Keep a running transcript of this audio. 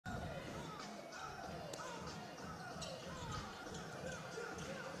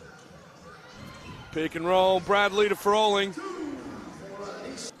Pick and roll, Bradley to Froling.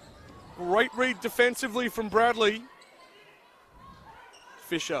 Great read defensively from Bradley.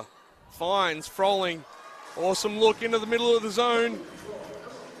 Fisher finds Froling. Awesome look into the middle of the zone.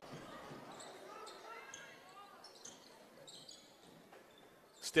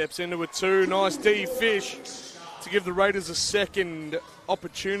 Steps into a 2. Nice D Fish to give the Raiders a second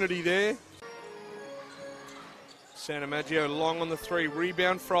opportunity there. Santa Maggio long on the 3.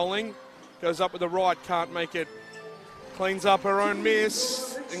 Rebound Froling. Goes up with the right, can't make it. Cleans up her own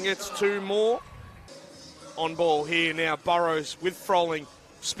miss and gets 2 more. On ball here now, Burrows with Froling.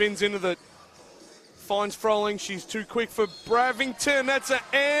 Spins into the... Finds Froling, she's too quick for Bravington. That's a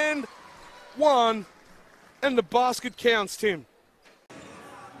and 1. And the basket counts, Tim.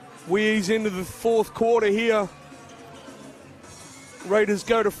 We ease into the 4th quarter here. Raiders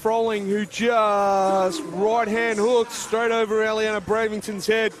go to Froling, who just right-hand hooks straight over Aliana Bravington's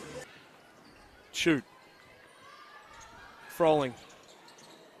head. Shoot. Froling.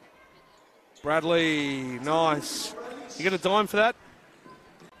 Bradley, nice. You get a dime for that?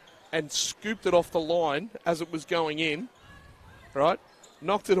 And scooped it off the line as it was going in, right?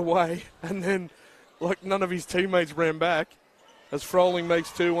 Knocked it away, and then, like, none of his teammates ran back as Froling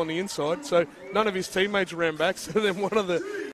makes 2 on the inside. So none of his teammates ran back, so then one of the